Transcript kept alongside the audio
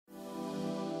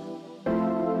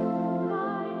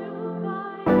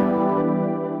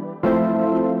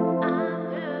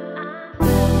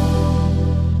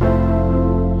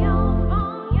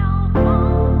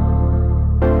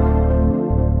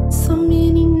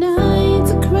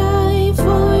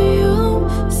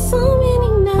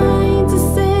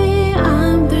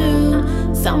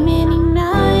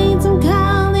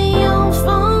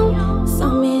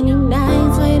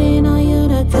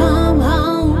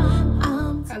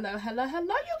Hello, hello, hello,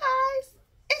 you guys.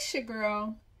 It's your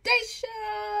girl, Daisha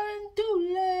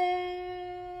Dule.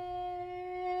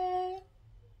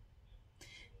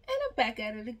 And I'm back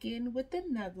at it again with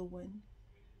another one.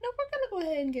 Now we're going to go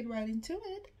ahead and get right into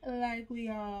it like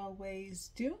we always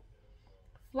do.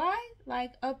 Fly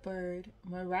Like a Bird,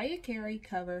 Mariah Carey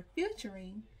cover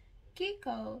featuring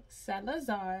Kiko,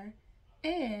 Salazar,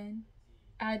 and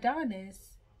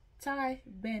Adonis,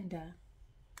 Tabanda,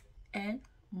 and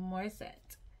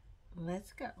Morissette.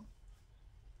 Let's go.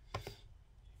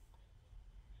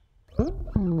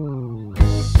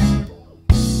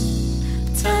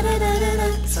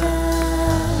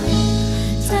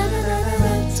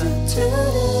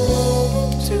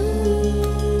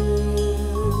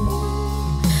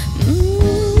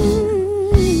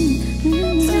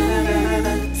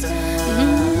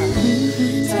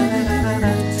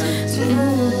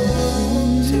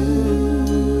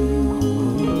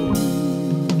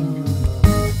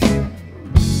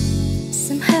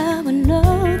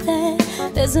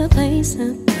 There's a place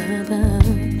up above.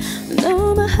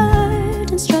 Though my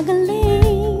heart is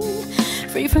struggling,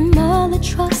 free from all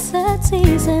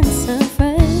atrocities and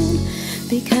suffering,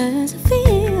 because I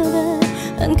feel the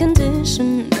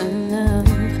unconditional love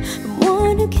from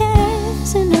one who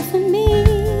cares enough for me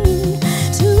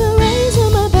to erase all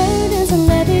my burdens and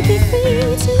let me be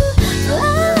free to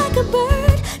fly like a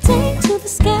bird, take to the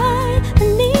sky. I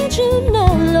need you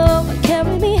now, Lord.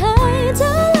 Carry me high,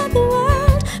 down like the world.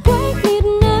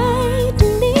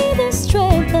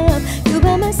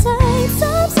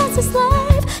 Sometimes this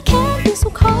life can be so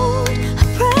cold. I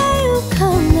pray you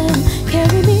come and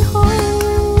carry me home.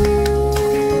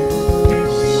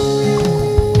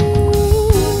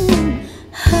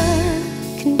 How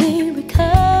can we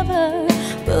recover?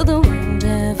 Will the world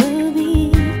ever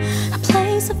be a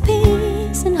place of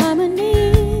peace and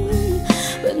harmony,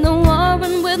 with no war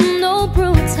and with no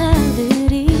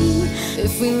brutality?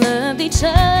 If we loved each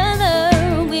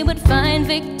other, we would find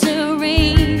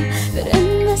victory. But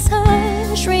in this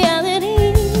harsh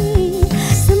reality,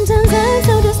 sometimes I'm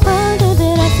so despondent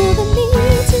that I feel the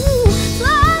need to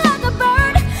fly like a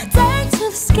bird, take to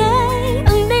the sky. I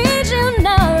need you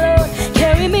now, Lord.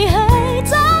 Carry me high,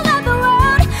 down like the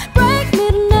world. Break me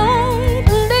tonight,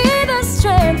 leave the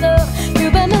strength of you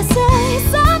by my side.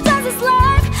 Sometimes this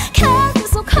life can be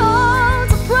so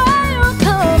cold. I pray you'll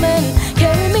come and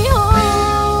carry me home.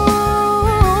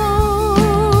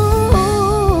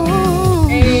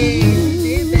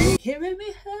 Carry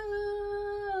me home.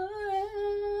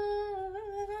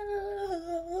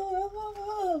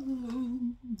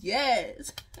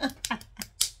 Yes. I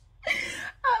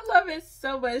love it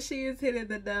so much. She is hitting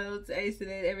the notes, acing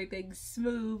it, everything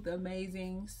smooth,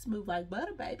 amazing, smooth like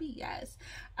butter, baby. Yes.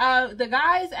 The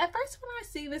guys, at first when I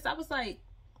see this, I was like,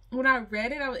 when I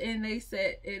read it, and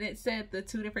it said the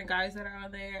two different guys that are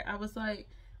on there, I was like,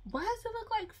 why does it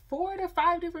look like 4 to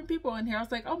 5 different people in here? I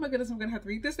was like, oh my goodness, I'm gonna have to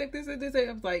read this, like this, and this.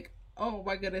 I was like, oh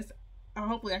my goodness,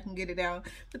 hopefully I can get it down.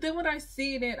 But then when I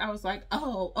seen it, I was like,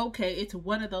 oh, okay, it's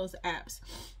one of those apps.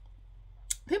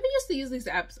 People used to use these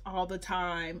apps all the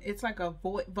time. It's like a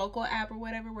vocal app or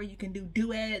whatever, where you can do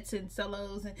duets and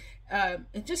solos and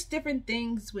just different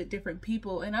things with different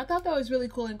people. And I thought that was really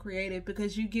cool and creative,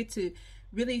 because you get to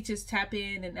really just tap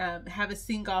in and have a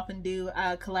sing off and do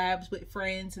collabs with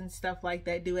friends and stuff like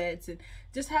that, duets, and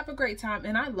just have a great time.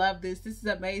 And I love this. This is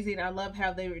amazing. I love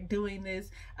how they were doing this.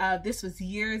 This was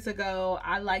years ago.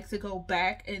 I like to go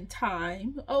back in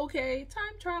time. Okay,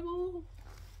 time travel.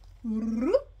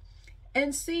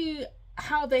 And see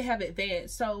how they have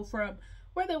advanced. So from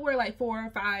where they were like 4,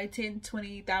 5, 10,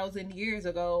 20,000 years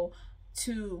ago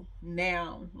to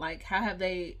now, like how have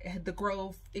they had the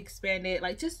growth expanded,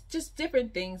 like just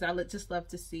different things I just love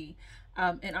to see,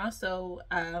 and also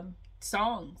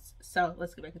songs. So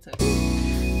let's get back into it.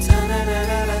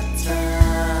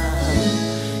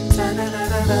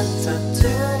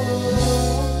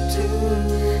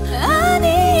 I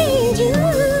need you.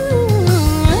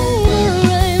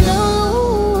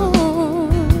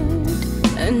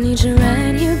 You're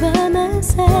right here by my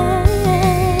side.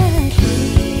 Keep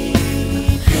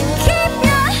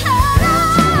your head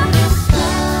up.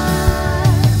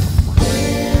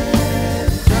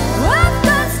 With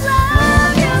God's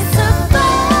love you'll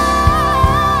survive.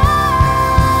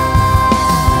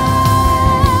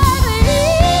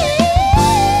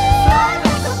 Fly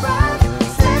like a bird,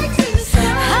 take to the sky.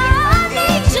 I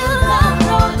need you,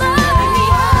 Lord.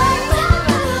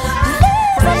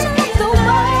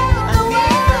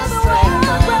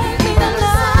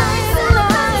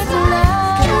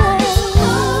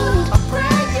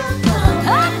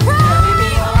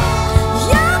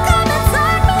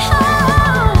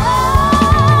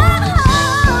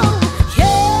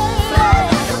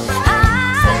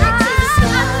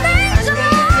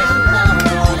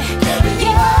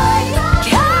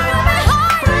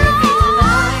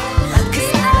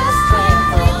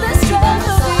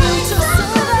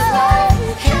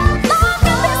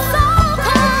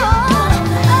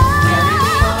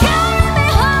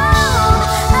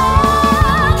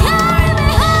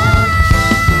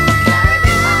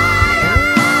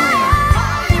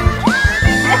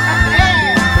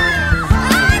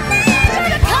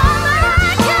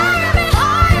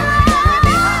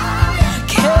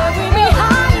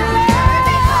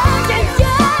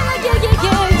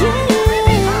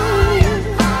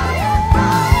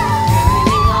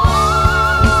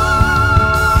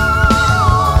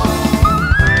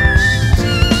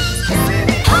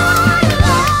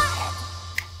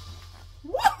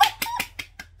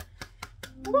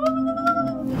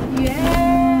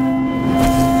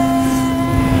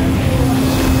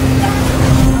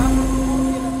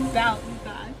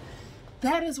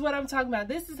 That is what I'm talking about.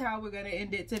 This is how we're gonna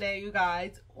end it today, you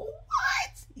guys. What?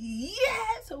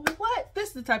 Yes. What? This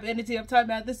is the type of energy I'm talking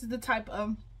about. This is the type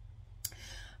of,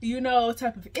 you know,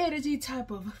 type of energy, type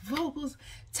of vocals,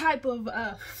 type of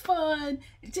fun,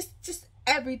 just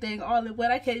everything all in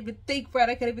one. I can't even think right.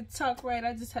 I can't even talk right.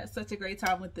 I just had such a great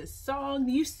time with this song.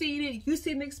 You seen it. You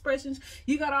seen the expressions.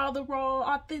 You got all the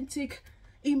raw, authentic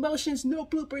emotions. No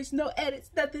bloopers, no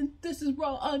edits, nothing. This is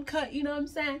raw, uncut. You know what I'm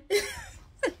saying?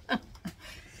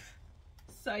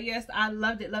 So yes, I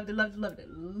loved it, loved it, loved it, loved it,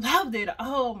 loved it.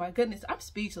 Oh my goodness, I'm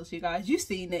speechless, you guys. You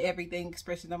seen the everything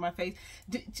expression on my face.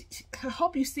 I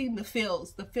hope you seen the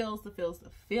feels, the feels, the feels,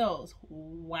 the feels.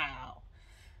 Wow.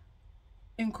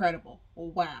 Incredible.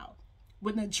 Wow.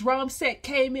 When the drum set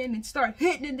came in and started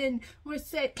hitting, and then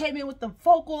Morissette came in with the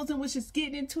vocals and was just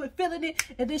getting into it, feeling it,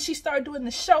 and then she started doing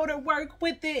the shoulder work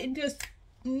with it and just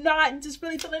nodding, just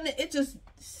really feeling it. It just,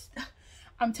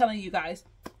 I'm telling you guys,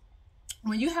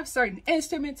 when you have certain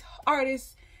instruments,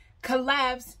 artists,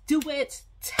 collabs, duets,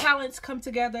 talents come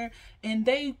together and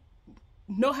they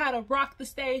know how to rock the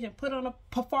stage and put on a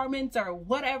performance or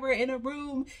whatever, in a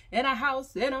room, in a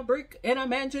house, in a brick, in a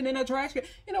mansion, in a trash can,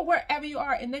 you know, wherever you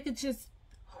are, and they could just,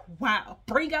 wow,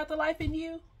 bring out the life in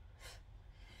you.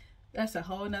 That's a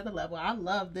whole nother level. I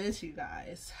love this, you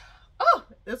guys. Oh,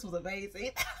 this was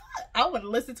amazing. I want to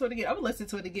listen to it again. I'm going to listen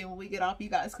to it again when we get off, you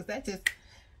guys, because that just,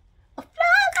 fly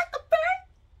like a bird.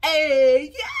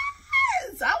 Hey,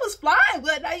 yes, I was flying,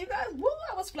 but now you guys, woo,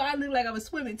 I was flying, looked like I was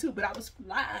swimming too, but I was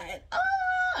flying. Oh,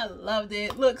 I loved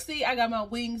it. Look, see, I got my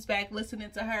wings back listening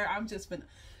to her. I'm just been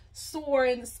soar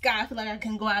in the sky. I feel like I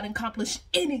can go out and accomplish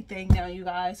anything now, you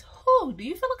guys. Oh, do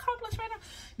you feel accomplished right now?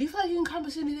 Do you feel like you can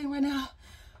accomplish anything right now?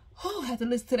 Oh, I had to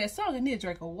listen to that song. I need a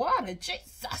drink of water.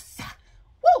 Jesus.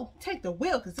 Woo, take the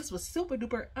wheel, because this was super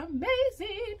duper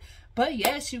amazing. But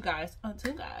yes, you guys,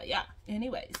 until God, yeah.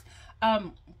 Anyways,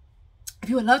 if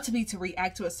you would love to me to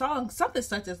react to a song, something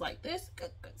such as like this,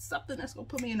 something that's gonna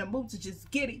put me in the mood to just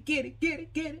get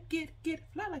it,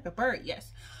 fly like a bird.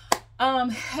 Yes.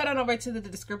 Head on over to the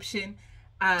description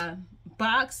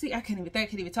box. See, I can't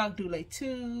even talk. Do like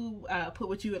put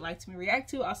what you would like to me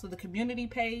react to. Also the community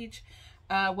page.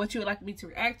 What you would like me to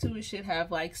react to. It should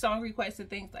have like song requests and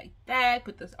things like that.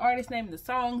 Put the artist name in the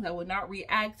songs. I will not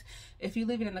react. If you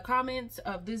leave it in the comments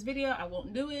of this video, I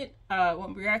won't do it. I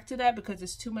won't react to that because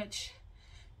it's too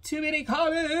many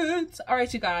comments. All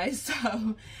right, you guys.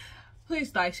 So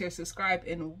please like, share, subscribe,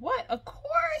 and what? Of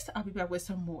course, I'll be back with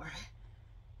some more.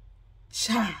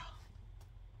 Ciao.